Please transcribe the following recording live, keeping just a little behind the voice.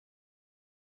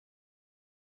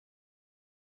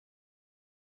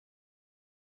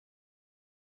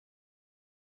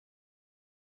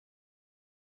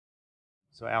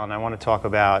So Alan, I want to talk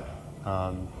about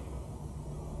my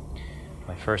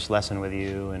first lesson with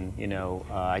you, and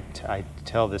I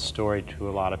tell this story to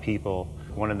a lot of people.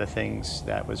 One of the things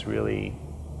that was really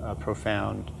a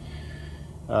profound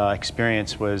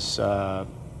experience was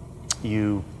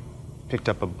you picked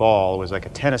up a ball. It was like a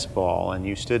tennis ball, and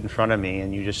you stood in front of me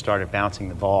and you just started bouncing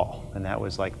the ball, and that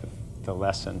was like the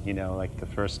lesson, like the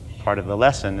first part of the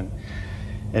lesson.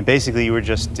 And basically you were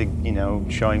just,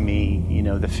 showing me,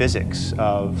 the physics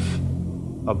of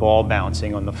a ball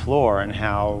bouncing on the floor and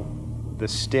how the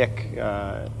stick,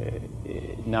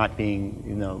 not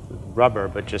being, rubber,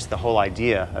 but just the whole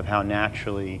idea of how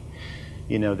naturally,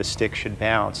 the stick should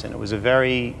bounce. And it was a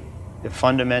very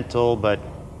fundamental, but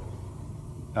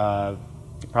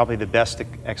probably the best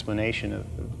explanation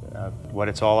of what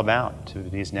it's all about, to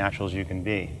be as natural as you can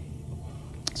be.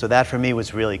 So that for me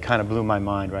was really kind of blew my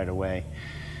mind right away.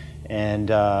 And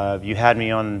you had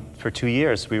me on for 2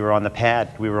 years. We were on the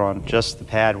pad. We were on just the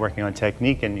pad working on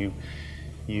technique, and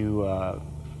you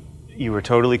were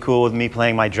totally cool with me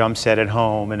playing my drum set at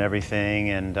home and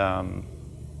everything.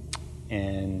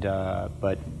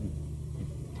 But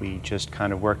we just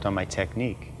kind of worked on my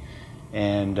technique.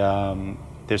 And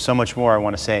there's so much more I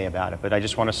want to say about it, but I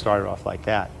just want to start it off like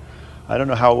that. I don't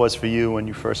know how it was for you when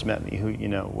you first met me.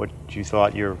 What you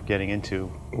thought you were getting into.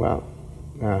 Well,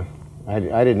 I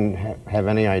didn't have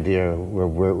any idea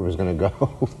where it was going to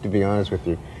go, to be honest with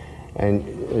you.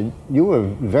 And you were a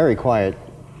very quiet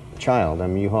child. I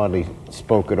mean, you hardly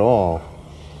spoke at all,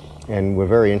 and were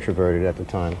very introverted at the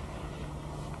time.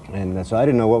 And so I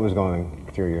didn't know what was going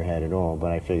through your head at all,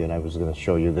 but I figured I was going to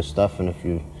show you this stuff, and if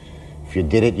you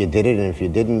did it, you did it, and if you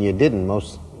didn't, you didn't.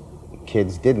 Most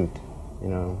kids didn't.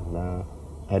 I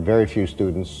had very few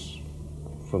students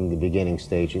from the beginning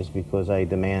stages because I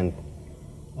demand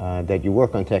that you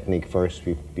work on technique first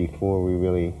before we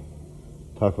really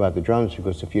talk about the drums,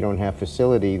 because if you don't have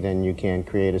facility, then you can't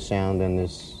create a sound, and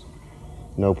there's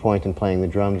no point in playing the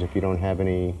drums if you don't have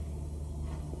any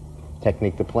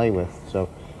technique to play with. So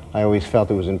I always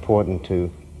felt it was important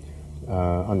to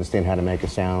understand how to make a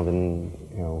sound, and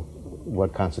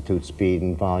what constitutes speed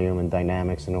and volume and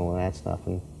dynamics and all of that stuff,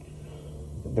 and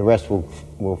the rest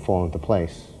will fall into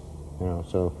place.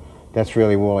 So that's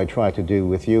really all I try to do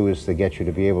with you, is to get you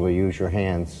to be able to use your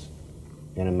hands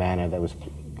in a manner that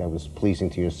was pleasing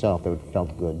to yourself, that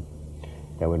felt good,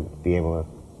 that would be able to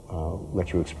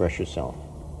let you express yourself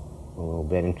a little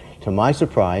bit. And to my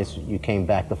surprise, you came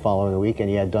back the following week and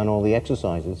you had done all the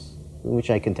exercises, which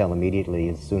I can tell immediately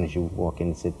as soon as you walk in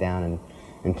and sit down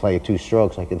and play 2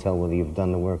 strokes. I can tell whether you've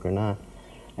done the work or not.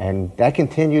 And that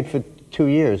continued for 2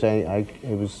 years. It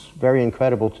was very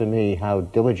incredible to me how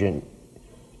diligent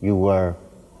you were.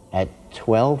 At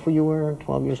 12, you were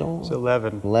 12 years old? It's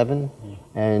 11. 11?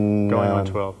 And going on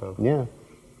 12, though. Yeah.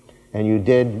 And you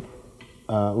did, it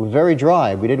was very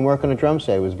dry. We didn't work on a drum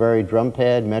set. It was very drum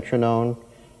pad, metronome,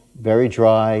 very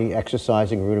dry,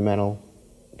 exercising rudimental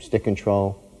stick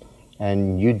control.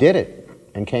 And you did it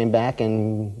and came back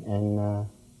and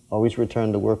always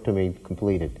returned the work to me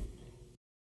completed.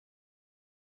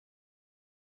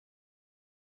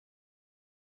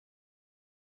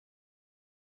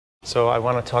 So I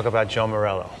want to talk about Joe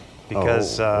Morello,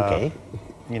 because okay.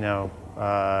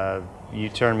 You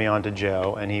turned me on to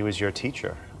Joe, and he was your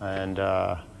teacher. And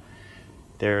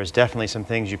there's definitely some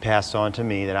things you passed on to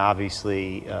me that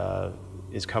obviously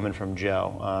is coming from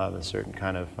Joe, a certain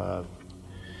kind of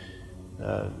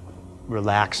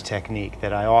relaxed technique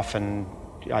that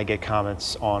I get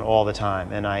comments on all the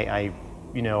time. And I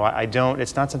don't,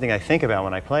 it's not something I think about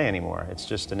when I play anymore. It's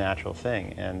just a natural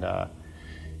thing.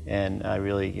 And I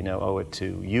really, owe it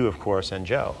to you, of course, and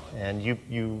Joe. And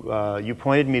you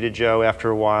pointed me to Joe after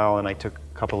a while, and I took a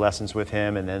couple lessons with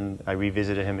him, and then I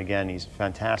revisited him again. He's a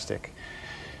fantastic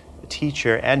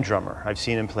teacher and drummer. I've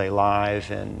seen him play live,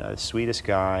 and the sweetest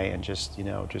guy, and just,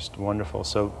 just wonderful.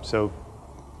 So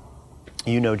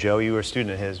Joe, you were a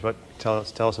student of his. Tell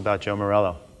us about Joe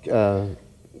Morello.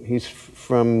 He's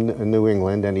from New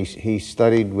England, and he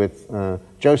studied with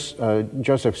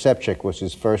Joseph Sepchik was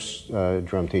his first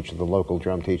drum teacher, the local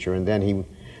drum teacher, and then he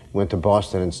went to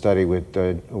Boston and studied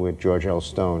with George L.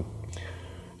 Stone.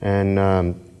 And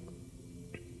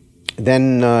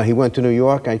then he went to New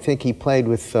York. I think he played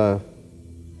with Tal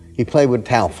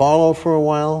Farlow for a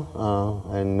while,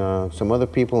 and some other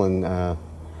people, and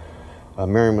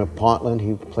Miriam Portland,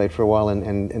 he played for a while,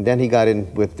 and then he got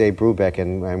in with Dave Brubeck,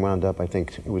 and I wound up, I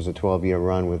think it was a 12-year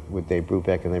run with Dave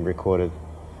Brubeck, and they recorded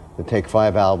the Take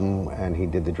 5 album, and he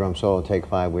did the drum solo Take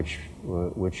 5, which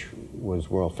was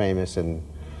world famous and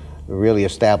really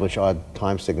established odd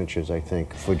time signatures, I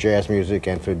think, for jazz music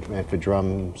and for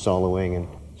drum soloing.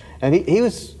 And he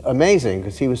was amazing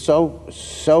because he was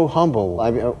so humble.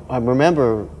 I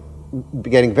remember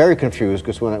getting very confused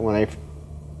because when I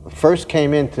first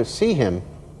came in to see him,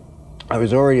 I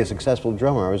was already a successful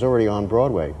drummer. I was already on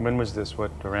Broadway. When was this?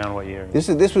 Around what year? This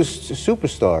was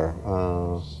Superstar.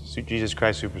 Jesus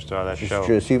Christ Superstar, that show.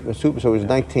 Superstar was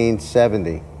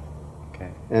 1970.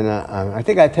 Okay. And I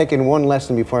think I'd taken one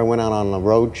lesson before I went out on a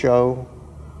road show.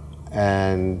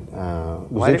 And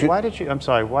why did you? I'm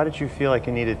sorry. Why did you feel like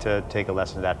you needed to take a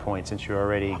lesson at that point, since you're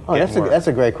already? Oh, that's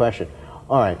a great question.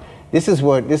 All right, this is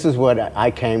what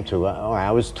I came to. All right,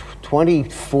 I was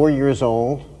 24 years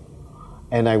old,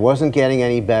 and I wasn't getting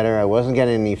any better. I wasn't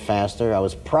getting any faster. I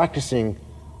was practicing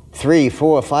 3,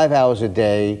 4, 5 hours a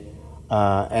day,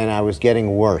 and I was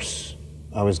getting worse.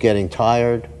 I was getting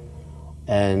tired,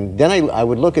 and then I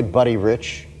would look at Buddy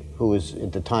Rich, who was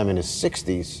at the time in his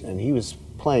 60s, and he was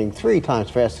playing 3 times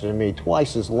faster than me,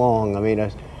 twice as long. I mean,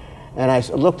 and I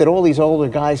looked at all these older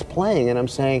guys playing, and I'm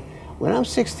saying, when I'm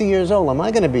 60 years old, am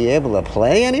I going to be able to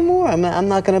play anymore? I'm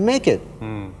not going to make it.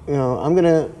 You know, I'm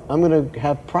gonna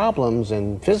have problems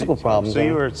and physical problems. So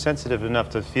you were sensitive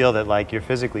enough to feel that like you're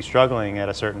physically struggling at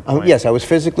a certain point. Yes, I was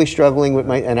physically struggling with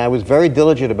and I was very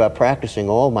diligent about practicing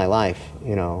all my life.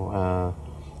 You know,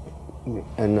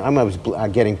 and I was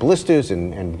getting blisters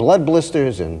and blood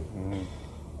blisters and.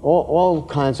 All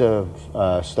kinds of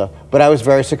stuff. But I was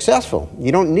very successful.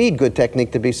 You don't need good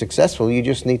technique to be successful. You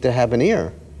just need to have an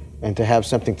ear and to have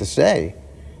something to say.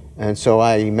 And so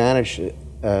I managed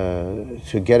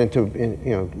to get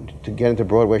into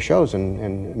Broadway shows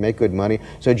and make good money.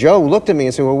 So Joe looked at me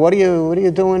and said, "Well, what are you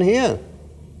doing here?"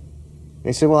 And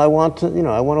he said, "Well, I want to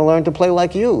learn to play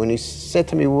like you." And he said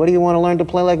to me, "What do you want to learn to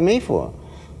play like me for?"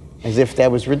 As if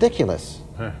that was ridiculous.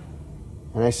 Huh.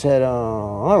 And I said,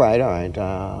 all right,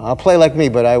 I'll play like me,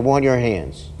 but I want your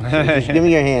hands. So just give me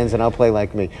your hands and I'll play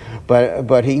like me.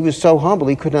 But he was so humble,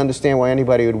 he couldn't understand why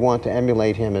anybody would want to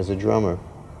emulate him as a drummer.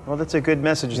 Well, that's a good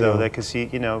message, though, because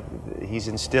he's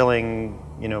instilling,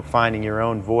 finding your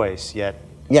own voice, yet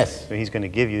yes, he's going to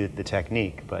give you the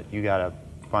technique, but you got to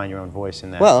find your own voice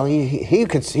in that. Well,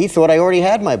 he thought I already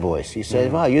had my voice. He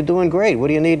said, "Wow, you're doing great. What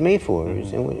do you need me for?"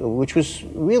 Which was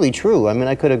really true. I mean,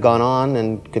 I could have gone on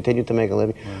and continued to make a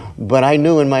living, but I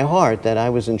knew in my heart that I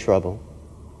was in trouble,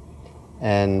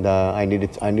 and I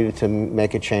needed to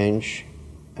make a change,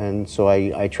 and so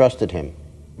I trusted him.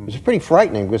 It was pretty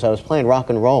frightening because I was playing rock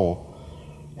and roll,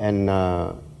 and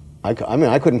I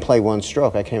couldn't play one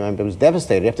stroke. I was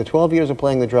devastated. After 12 years of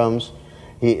playing the drums.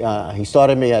 He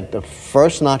started me at the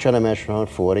first notch on the metronome,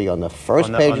 40, on the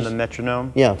first page. On the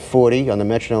metronome? Yeah, 40 on the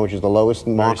metronome, which is the lowest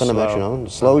mark on the metronome,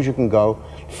 as slow as you can go.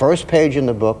 First page in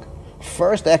the book,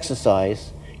 first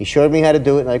exercise. He showed me how to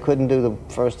do it, and I couldn't do the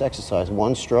first exercise.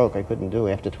 One stroke I couldn't do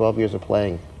after 12 years of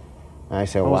playing. And I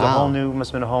said, wow. Must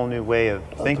have been a whole new way of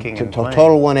thinking and playing.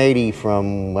 Total 180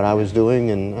 from what I was doing,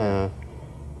 and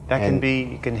that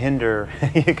can hinder.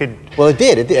 You could. Well, it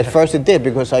did. At first, it did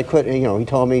because I could. He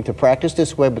told me to practice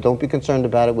this way, but don't be concerned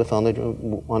about it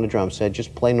on the drum set.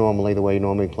 Just play normally the way you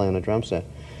normally play on the drum set.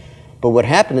 But what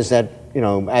happened is that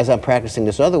as I'm practicing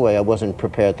this other way, I wasn't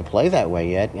prepared to play that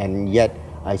way yet, and yet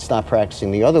I stopped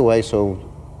practicing the other way, so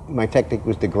my technique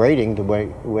was degrading the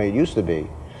way it used to be.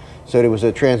 So there was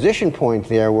a transition point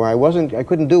there where I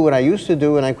couldn't do what I used to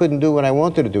do, and I couldn't do what I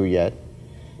wanted to do yet.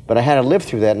 But I had to live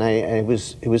through that, and it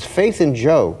was faith in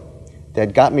Joe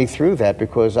that got me through that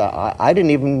because I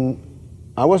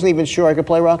wasn't even sure I could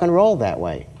play rock and roll that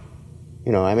way.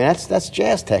 I mean that's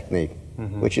jazz technique,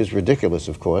 which is ridiculous,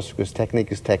 of course, because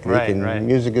technique is technique and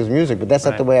music is music. But that's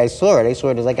not the way I saw it. I saw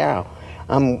it as like,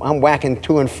 I'm whacking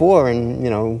 2 and 4,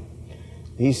 and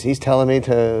he's telling me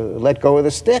to let go of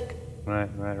the stick.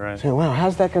 Right. So wow,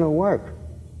 how's that going to work?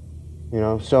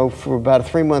 So for about a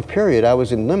 3-month period, I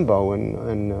was in limbo,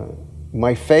 and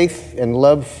my faith and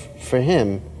love for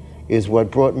him is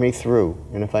what brought me through.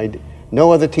 And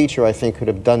no other teacher, I think, could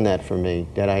have done that for me,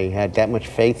 that I had that much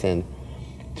faith in,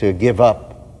 to give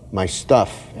up my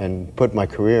stuff and put my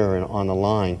career on the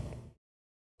line.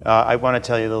 I want to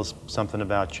tell you a little something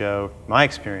about Joe, my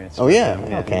experience. Oh,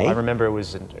 yeah, okay. I remember it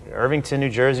was in Irvington, New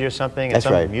Jersey or something. That's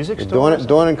right. Music store?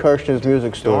 Dawn and Kirshner's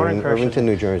music store in Irvington,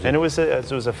 New Jersey. And it was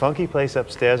a funky place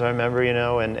upstairs, I remember,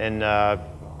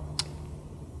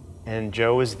 and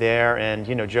Joe was there,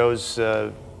 and, Joe's,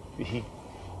 he's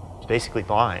basically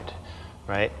blind,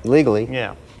 right? Legally.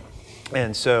 Yeah.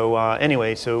 And so,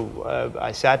 anyway,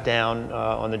 I sat down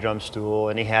on the drum stool,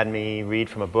 and he had me read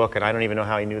from a book, and I don't even know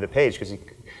how he knew the page, because he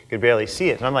could barely see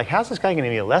it. And I'm like, how's this guy going to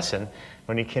give me a lesson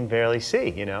when he can barely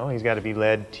see, He's got to be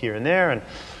led here and there. And,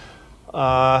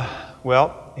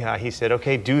 he said,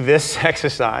 okay, do this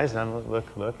exercise. And I'm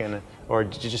look, and or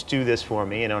just do this for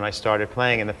me, you know, and I started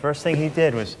playing, and the first thing he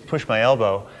did was push my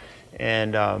elbow,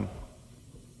 and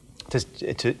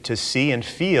to see and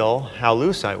feel how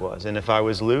loose I was, and if I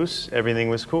was loose, everything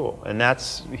was cool, and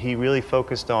he really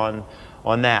focused on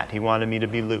that. He wanted me to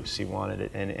be loose. He wanted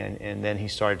it, and then he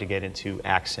started to get into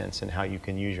accents and how you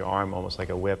can use your arm almost like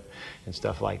a whip and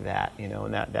stuff like that, you know,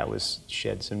 and that was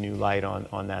shed some new light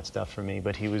on that stuff for me.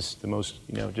 But he was the most,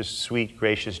 you know, just sweet,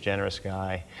 gracious, generous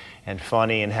guy, and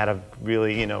funny, and had a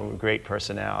really, you know, great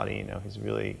personality. You know, he's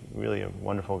really, really a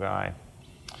wonderful guy,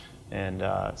 and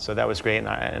so that was great.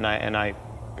 And I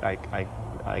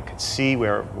could see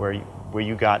where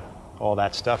you got all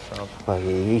that stuff from. Well,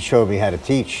 he showed me how to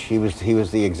teach. He was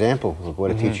the example of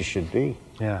what a teacher should be.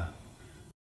 Yeah.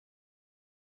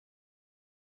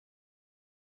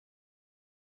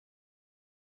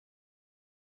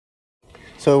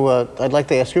 So I'd like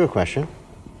to ask you a question.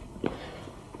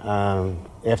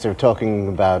 After talking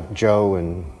about Joe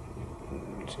and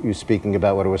you speaking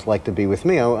about what it was like to be with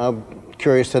me, I'm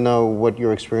curious to know what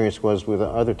your experience was with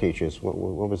other teachers. What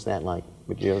was that like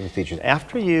with the other teachers?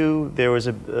 After you, there was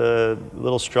a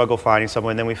little struggle finding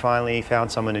someone, and then we finally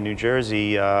found someone in New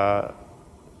Jersey, Chuck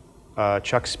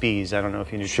Spees. I don't know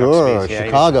if you knew Chuck Spees. Yeah,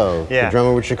 Chicago. The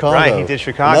drummer with Chicago. Right, he did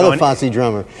Chicago. Another Fosse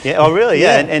drummer. Yeah. Oh, really?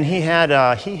 Yeah. And he had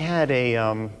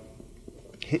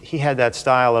that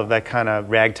style of that kind of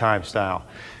ragtime style,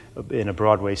 in a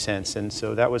Broadway sense, and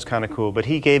so that was kind of cool. But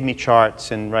he gave me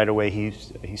charts, and right away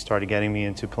he started getting me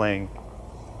into playing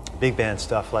big band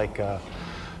stuff like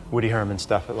Woody Herman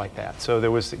stuff like that. So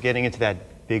there was getting into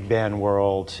that big band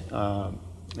world,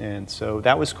 and so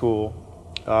that was cool.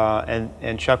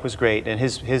 And Chuck was great, and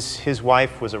his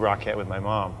wife was a rockette with my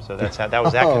mom, so that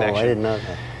was that connection. I didn't know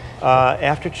that.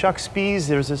 After Chuck Spees,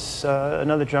 there was this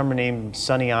another drummer named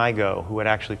Sonny Igo who had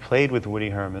actually played with Woody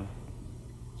Herman.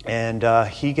 And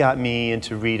he got me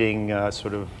into reading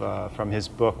sort of from his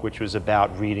book, which was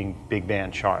about reading big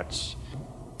band charts.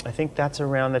 I think that's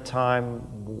around the time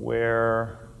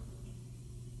where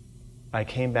I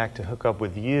came back to hook up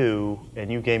with you,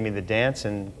 and you gave me the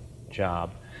dancing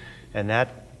job, and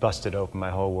that busted open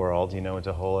my whole world, you know, into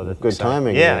a whole other good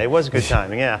timing. Yeah, it was good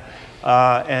timing. Yeah,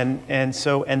 and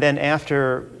then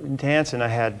after dancing, I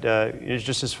had it was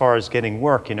just as far as getting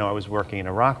work. You know, I was working in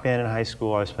a rock band in high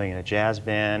school. I was playing in a jazz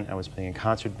band. I was playing in a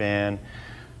concert band.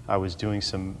 I was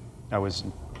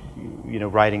you know,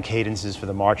 writing cadences for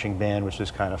the marching band, which was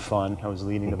kind of fun. I was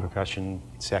leading the percussion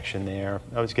section there.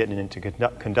 I was getting into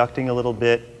conducting a little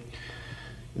bit,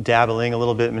 dabbling a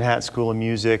little bit in Manhattan School of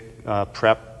Music,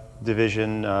 prep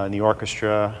division in the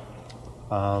orchestra,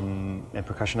 and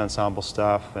percussion ensemble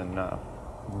stuff, and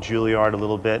Juilliard a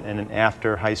little bit, and then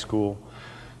after high school,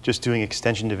 just doing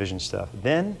extension division stuff.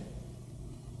 Then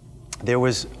there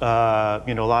was you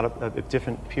know, a lot of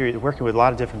different period, working with a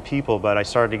lot of different people, but I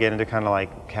started to get into kind of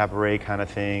like cabaret kind of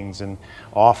things and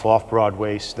off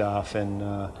Broadway stuff,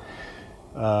 and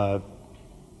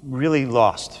really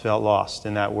felt lost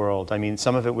in that world. I mean,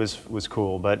 some of it was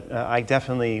cool, but I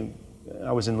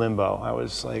was in limbo. I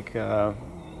was like,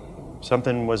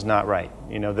 something was not right.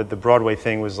 You know, the Broadway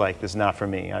thing was like, this is not for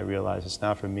me. I realized it's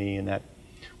not for me, and that,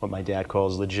 what my dad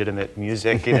calls legitimate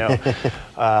music, you know,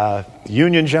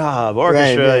 union job,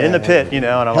 orchestra, in the pit, you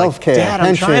know, and I'm like, Dad,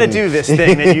 I'm trying to do this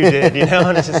thing that you did, you know,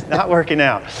 and it's just not working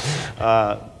out.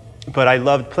 But I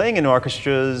loved playing in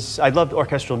orchestras. I loved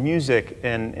orchestral music,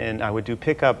 and I would do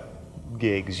pickup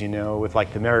gigs, you know, with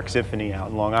like the Merrick Symphony out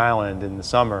in Long Island in the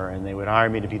summer, and they would hire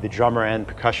me to be the drummer and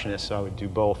percussionist, so I would do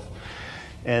both.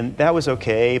 And that was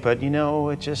okay, but you know,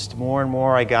 it just more and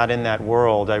more I got in that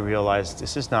world, I realized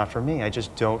this is not for me. I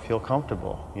just don't feel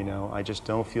comfortable, you know. I just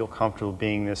don't feel comfortable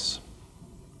being this,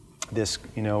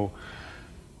 you know,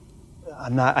 I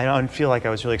don't feel like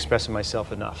I was really expressing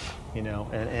myself enough, you know,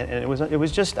 and it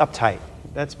was just uptight.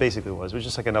 That's basically what it was. It was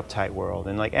just like an uptight world.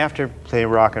 And like after playing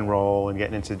rock and roll and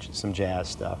getting into some jazz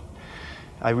stuff,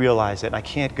 I realized that I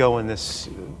can't go in this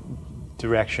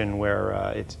direction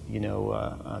where it's, you know,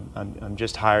 I'm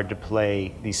just hired to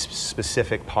play these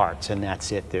specific parts, and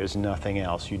that's it. There's nothing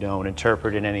else. You don't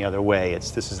interpret it any other way.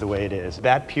 This is the way it is.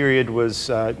 That period was,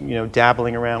 you know,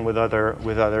 dabbling around with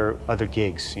other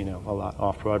gigs, you know, a lot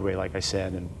off Broadway, like I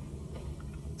said,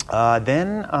 and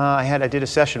then I did a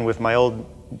session with my old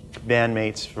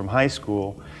bandmates from high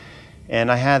school,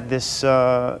 and I had this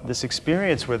this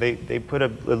experience where they put a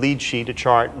lead sheet, a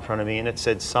chart in front of me, and it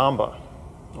said samba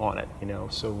on it, you know.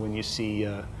 So when you see,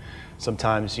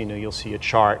 sometimes, you know, you'll see a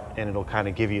chart and it'll kind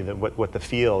of give you what the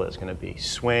feel is going to be.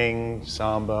 Swing,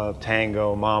 samba,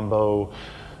 tango, mambo,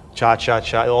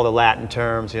 cha-cha-cha, all the Latin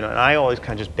terms, you know, and I always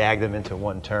kind of just bagged them into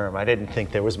one term. I didn't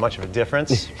think there was much of a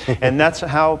difference. And that's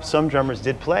how some drummers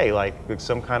did play, like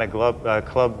some kind of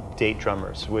club date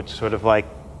drummers, which sort of like,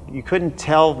 you couldn't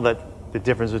tell the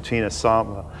difference between a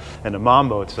samba and a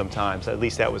mambo sometimes. At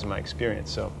least that was my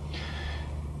experience. So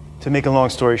to make a long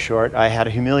story short, I had a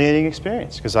humiliating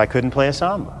experience because I couldn't play a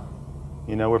samba.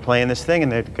 You know, we're playing this thing,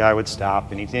 and the guy would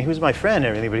stop, and he was my friend and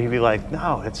everything, but he'd be like,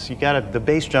 no, you got the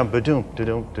bass drum, ba-doom,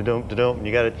 da-doom, da-doom, da-doom, and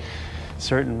you got a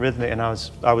certain rhythmic, and I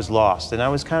was lost, and I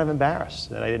was kind of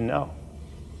embarrassed that I didn't know.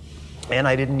 And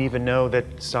I didn't even know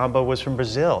that samba was from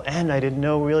Brazil, and I didn't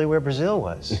know really where Brazil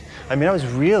was. I mean, I was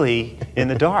really in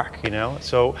the dark, you know?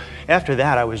 So after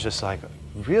that, I was just like,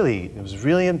 it was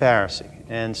really embarrassing.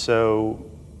 And so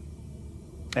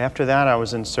after that, I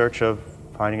was in search of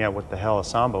finding out what the hell a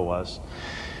samba was.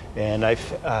 And I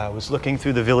was looking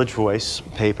through the Village Voice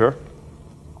paper,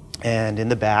 and in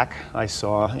the back I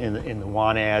saw in the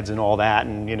want ads and all that,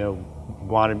 and you know,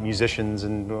 wanted musicians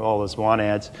and all those want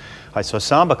ads, I saw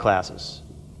samba classes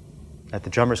at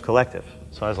the Drummers Collective.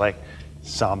 So I was like,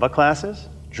 samba classes?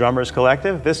 Drummers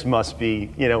Collective? This must be,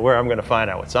 you know, where I'm going to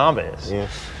find out what samba is. Yeah.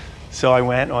 So I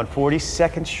went on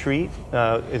 42nd Street,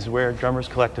 is where Drummers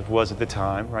Collective was at the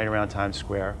time, right around Times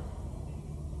Square.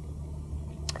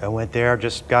 I went there,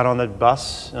 just got on the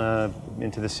bus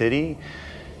into the city,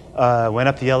 went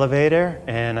up the elevator,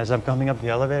 and as I'm coming up the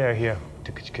elevator, I hear,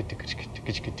 you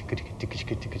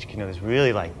know, this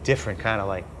really like different kind of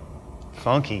like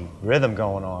funky rhythm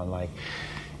going on, like,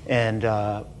 and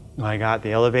I got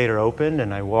the elevator opened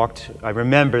and I walked. I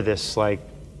remember this like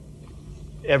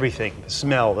everything, the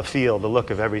smell, the feel, the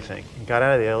look of everything. Got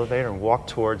out of the elevator and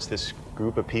walked towards this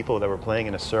group of people that were playing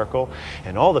in a circle,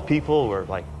 and all the people were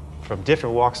like from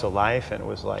different walks of life, and it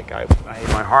was like,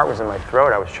 my heart was in my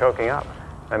throat, I was choking up.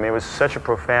 I mean, it was such a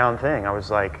profound thing. I was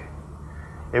like,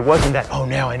 it wasn't that, oh,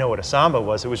 now I know what a samba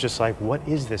was. It was just like, what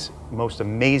is this most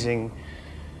amazing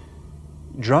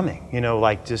drumming? You know,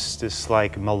 like this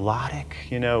like melodic,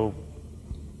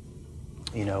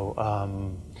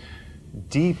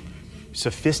 deep,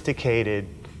 sophisticated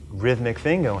rhythmic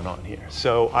thing going on here.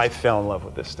 So I fell in love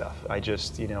with this stuff. I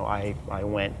just, you know, I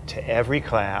went to every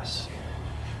class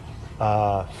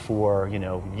for, you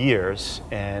know, years,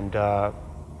 and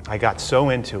I got so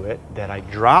into it that I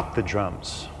dropped the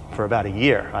drums for about a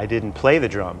year. I didn't play the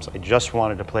drums. I just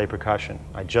wanted to play percussion.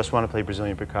 I just wanted to play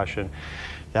Brazilian percussion.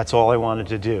 That's all I wanted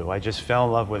to do. I just fell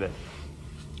in love with it.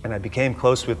 And I became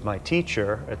close with my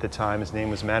teacher at the time. His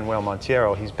name was Manuel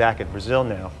Monteiro. He's back in Brazil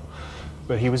now.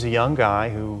 But he was a young guy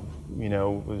who, you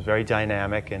know, was very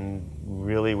dynamic and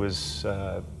really was,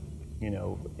 you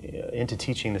know, into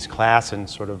teaching this class and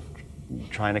sort of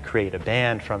trying to create a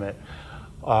band from it.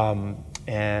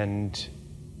 And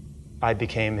I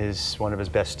became one of his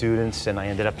best students, and I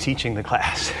ended up teaching the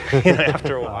class, you know,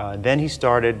 after a while. Then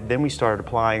we started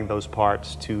applying those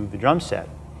parts to the drum set,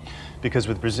 because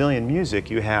with Brazilian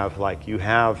music, you have,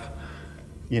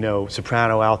 you know,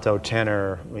 soprano, alto,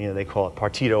 tenor, you know, they call it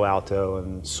partido alto,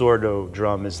 and sordo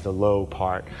drum is the low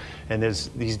part. And there's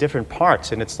these different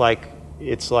parts, and it's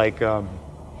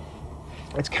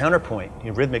counterpoint, you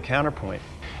know, rhythmic counterpoint.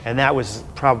 And that was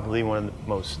probably one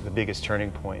of the biggest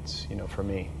turning points, you know, for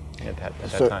me at that time.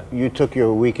 So you took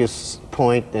your weakest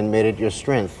point and made it your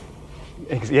strength.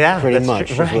 Yeah, pretty much.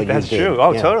 True. Right, that's true.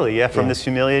 Oh, yeah. Totally. Yeah, from this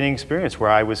humiliating experience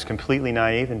where I was completely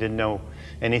naive and didn't know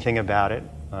anything about it.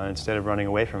 Instead of running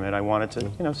away from it, I wanted to,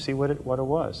 you know, see what it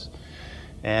was,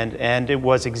 and it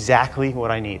was exactly what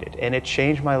I needed, and it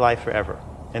changed my life forever.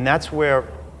 And that's where,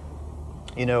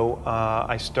 you know,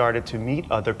 I started to meet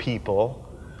other people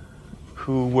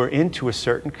who were into a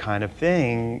certain kind of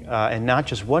thing, and not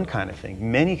just one kind of thing,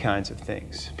 many kinds of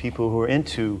things. People who were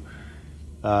into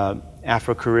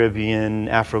Afro-Caribbean,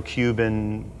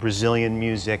 Afro-Cuban, Brazilian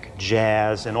music,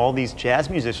 jazz, and all these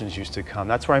jazz musicians used to come.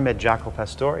 That's where I met Jaco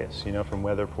Pastorius, you know, from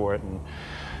Weatherport, and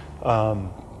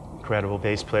incredible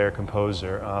bass player,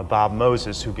 composer. Bob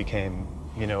Moses, who became,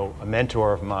 you know, a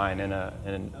mentor of mine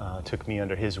and took me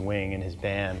under his wing in his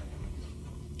band.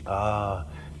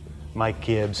 Mike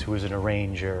Gibbs, who was an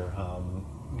arranger,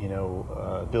 you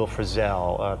know, Bill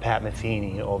Frisell, Pat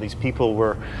Metheny, all these people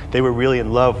were really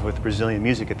in love with Brazilian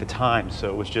music at the time, so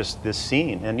it was just this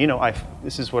scene. And, you know,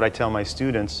 this is what I tell my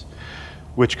students,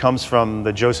 which comes from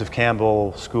the Joseph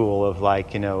Campbell school of,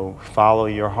 like, you know, follow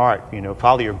your heart, you know,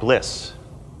 follow your bliss.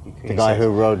 The guy who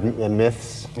wrote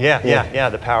Myths? Yeah,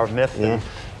 The Power of Myth. Yeah.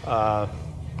 And,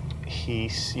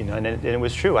 you know, and it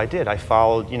was true, I did. I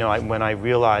followed, you know, when I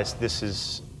realized this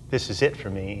is it for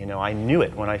me, you know, I knew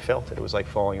it when I felt it. It was like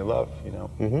falling in love, you know.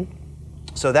 Mm-hmm.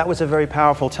 So that was a very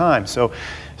powerful time. So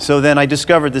then I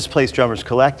discovered this place, Drummers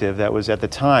Collective, that was at the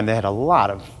time, they had a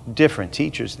lot of different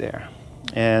teachers there.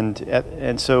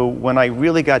 And so when I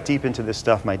really got deep into this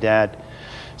stuff, my dad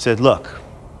said, look,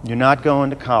 you're not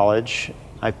going to college.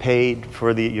 I paid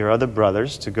for your other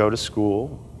brothers to go to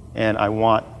school, and I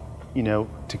want, you know,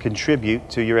 to contribute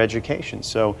to your education.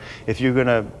 So if you're going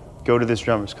to go to this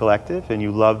Drummers Collective and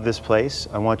you love this place,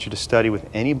 I want you to study with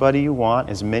anybody you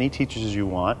want, as many teachers as you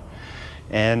want,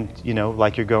 and, you know,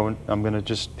 like you're going, I'm going to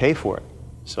just pay for it.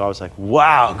 So I was like,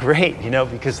 wow, great, you know,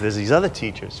 because there's these other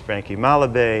teachers, Frankie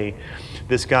Malabe,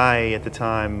 this guy at the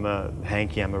time,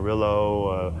 Hank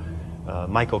Amarillo,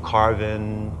 Michael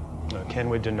Carvin,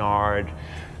 Kenwood Denard,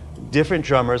 different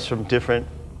drummers from different,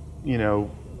 you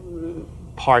know,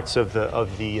 parts of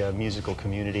the musical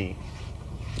community.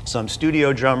 Some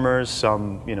studio drummers,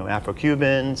 some, you know,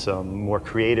 Afro-Cuban, some more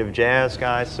creative jazz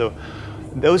guys. So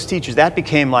those teachers, that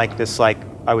became like this, like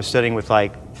I was studying with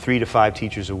like 3 to 5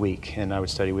 teachers a week, and I would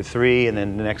study with 3, and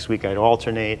then the next week I'd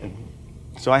alternate. And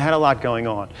so I had a lot going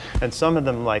on. And some of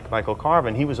them, like Michael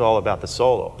Carvin, he was all about the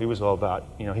solo. He was all about,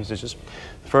 you know, he was just,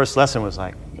 the first lesson was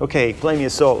like, okay, play me a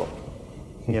solo.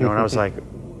 You know, and I was like,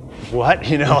 what?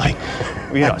 You know, like,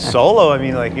 you know, solo? I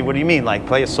mean, like, what do you mean? Like,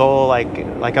 play a solo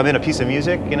like I'm in a piece of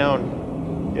music, you know?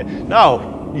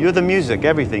 No, you're the music,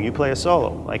 everything. You play a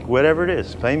solo, like whatever it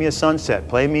is. Play me a sunset.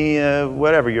 Play me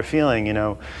whatever you're feeling, you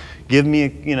know. Give me,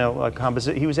 you know, a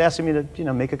composition. He was asking me to, you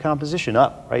know, make a composition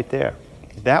up right there.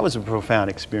 That was a profound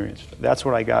experience. That's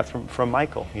what I got from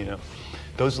Michael, you know.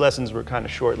 Those lessons were kind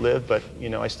of short-lived, but, you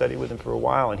know, I studied with him for a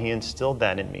while, and he instilled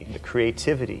that in me, the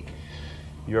creativity.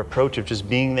 Your approach of just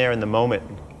being there in the moment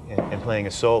and playing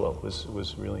a solo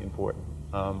was really important.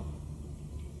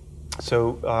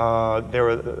 So there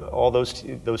were all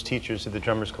those teachers at the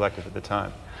Drummers Collective at the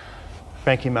time.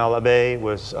 Frankie Malabe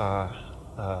was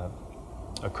a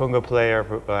conga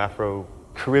player,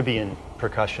 Afro-Caribbean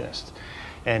percussionist.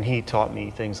 And he taught me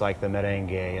things like the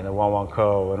merengue and the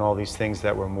guaguancó and all these things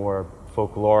that were more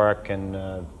folkloric.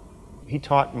 And he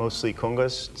taught mostly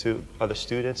congas to other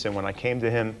students. And when I came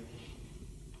to him,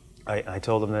 I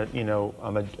told him that, you know,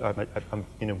 I'm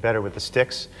you know, better with the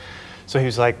sticks. So he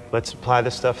was like, let's apply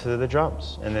this stuff to the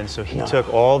drums. And then so he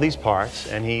took all these parts,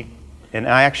 and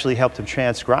I actually helped him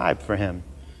transcribe for him.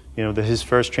 You know, his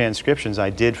first transcriptions I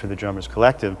did for the Drummers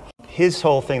Collective. His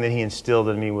whole thing that he instilled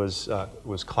in me was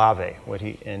clave.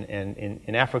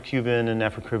 In Afro-Cuban and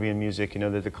Afro-Caribbean music, you know,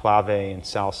 the clave and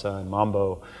salsa and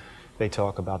mambo, they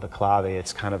talk about the clave.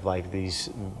 It's kind of like these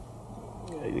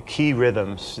key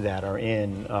rhythms that are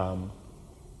in,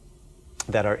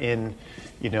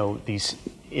 you know, these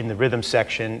in the rhythm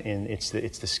section. It's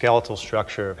the skeletal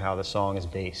structure of how the song is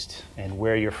based and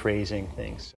where you're phrasing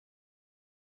things.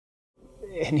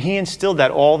 And he instilled that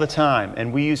all the time.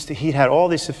 And he had all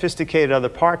these sophisticated other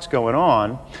parts going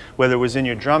on, whether it was in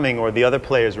your drumming or the other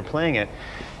players were playing it.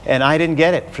 And I didn't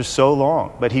get it for so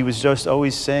long. But he was just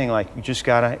always saying, like, you just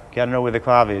gotta know where the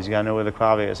clave is. You gotta know where the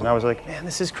clave is. And I was like, man,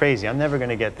 this is crazy. I'm never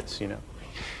gonna get this, you know.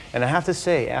 And I have to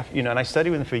say, you know, and I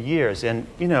studied with him for years. And,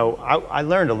 you know, I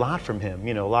learned a lot from him,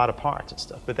 you know, a lot of parts and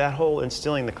stuff. But that whole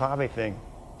instilling the clave thing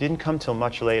didn't come till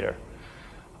much later.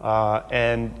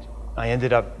 And I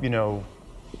ended up, you know,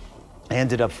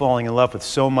 falling in love with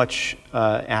so much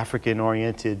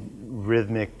African-oriented,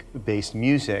 rhythmic-based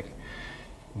music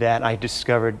that I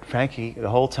discovered Frankie the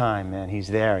whole time. Man, he's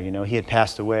there. You know, he had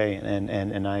passed away,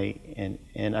 and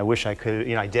I wish I could.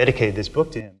 You know, I dedicated this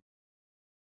book to him.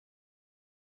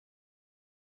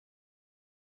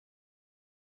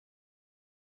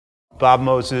 Bob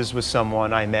Moses was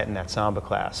someone I met in that samba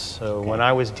class. So when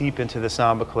I was deep into the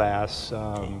samba class.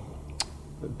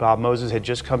 Bob Moses had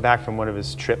just come back from one of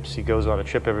his trips. He goes on a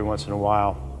trip every once in a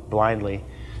while, blindly,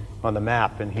 on the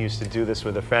map, and he used to do this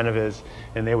with a friend of his,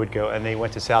 and they would go, and they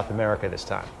went to South America this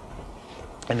time.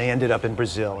 And they ended up in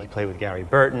Brazil. He played with Gary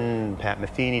Burton, Pat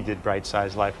Metheny, did Bright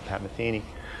Size Life with Pat Metheny.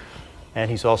 And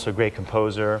he's also a great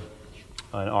composer,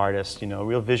 an artist, you know, a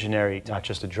real visionary, not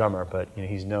just a drummer, but, you know,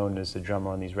 he's known as the drummer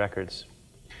on these records.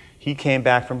 He came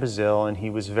back from Brazil, and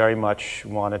he was very much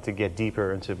wanted to get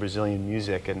deeper into Brazilian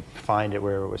music and find it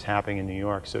where it was happening in New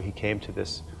York. So he came to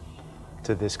this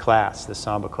class, this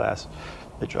samba class,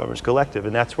 the Drummers Collective,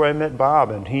 and that's where I met Bob.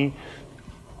 And he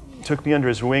took me under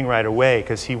his wing right away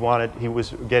because he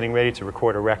was getting ready to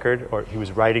record a record, or he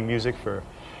was writing music for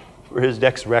his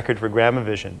next record for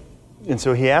Gramavision. And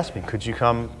so he asked me, could you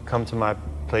come to my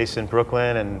place in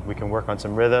Brooklyn and we can work on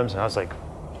some rhythms? And I was like,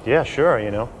 yeah, sure, you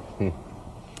know.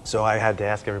 So I had to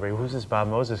ask everybody, who's this Bob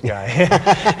Moses guy?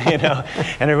 You know,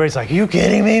 and everybody's like, you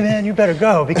kidding me, man? You better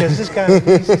go because this guy,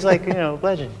 he's like, you know,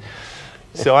 legend.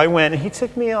 So I went, and he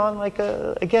took me on like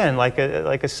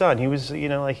a son. He was, you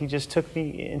know, like he just took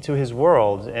me into his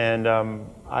world, and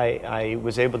I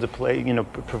was able to play, you know,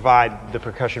 provide the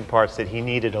percussion parts that he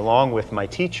needed along with my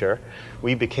teacher.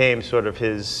 We became sort of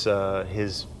his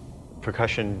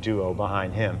percussion duo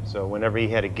behind him. So whenever he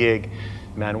had a gig,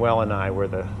 Manuel and I were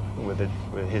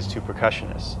his two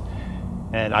percussionists.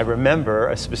 And I remember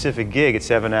a specific gig at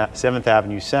 7th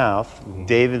Avenue South,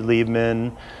 David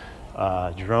Liebman,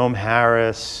 Jerome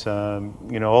Harris,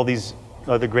 you know, all these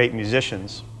other great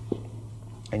musicians.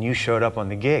 And you showed up on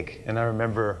the gig. And I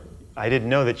remember, I didn't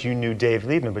know that you knew Dave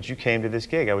Liebman, but you came to this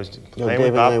gig. I was playing Dave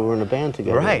with Bob. and I were in a band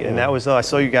together. Right, yeah. And that was, I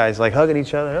saw you guys like hugging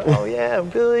each other. Oh yeah,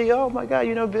 Billy, oh my God,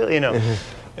 you know Billy, you know.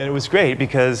 And it was great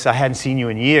because I hadn't seen you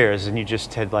in years, and you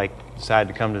just had like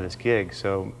decided to come to this gig.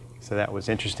 So that was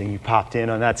interesting. You popped in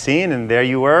on that scene, and there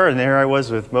you were, and there I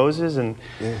was with Moses. And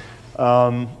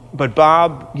but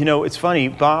Bob, you know, it's funny.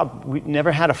 Bob, we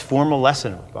never had a formal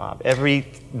lesson with Bob. Every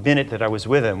minute that I was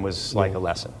with him was like a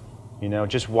lesson. You know,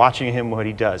 just watching him, what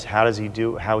he does, how does he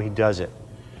do, how he does it,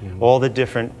 all the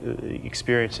different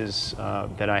experiences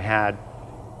that I had.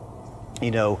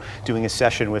 You know, doing a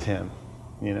session with him.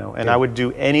 You know, and I would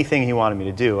do anything he wanted me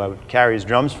to do. I would carry his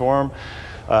drums for him.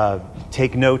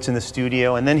 Take notes in the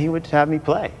studio, and then he would have me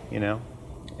play, you know.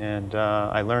 And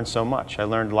I learned so much. I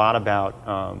learned a lot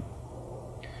about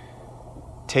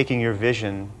taking your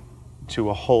vision to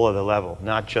a whole other level,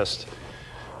 not just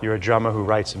you're a drummer who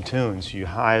writes some tunes. You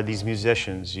hire these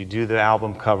musicians. You do the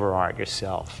album cover art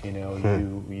yourself. You know,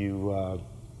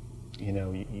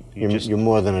 You're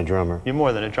more than a drummer. You're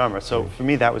more than a drummer. So for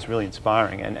me, that was really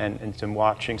inspiring. And to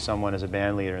watching someone as a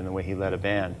band leader and the way he led a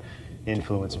band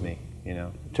influenced me. You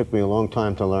know, it took me a long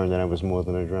time to learn that I was more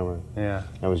than a drummer. Yeah.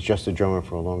 I was just a drummer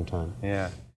for a long time. Yeah.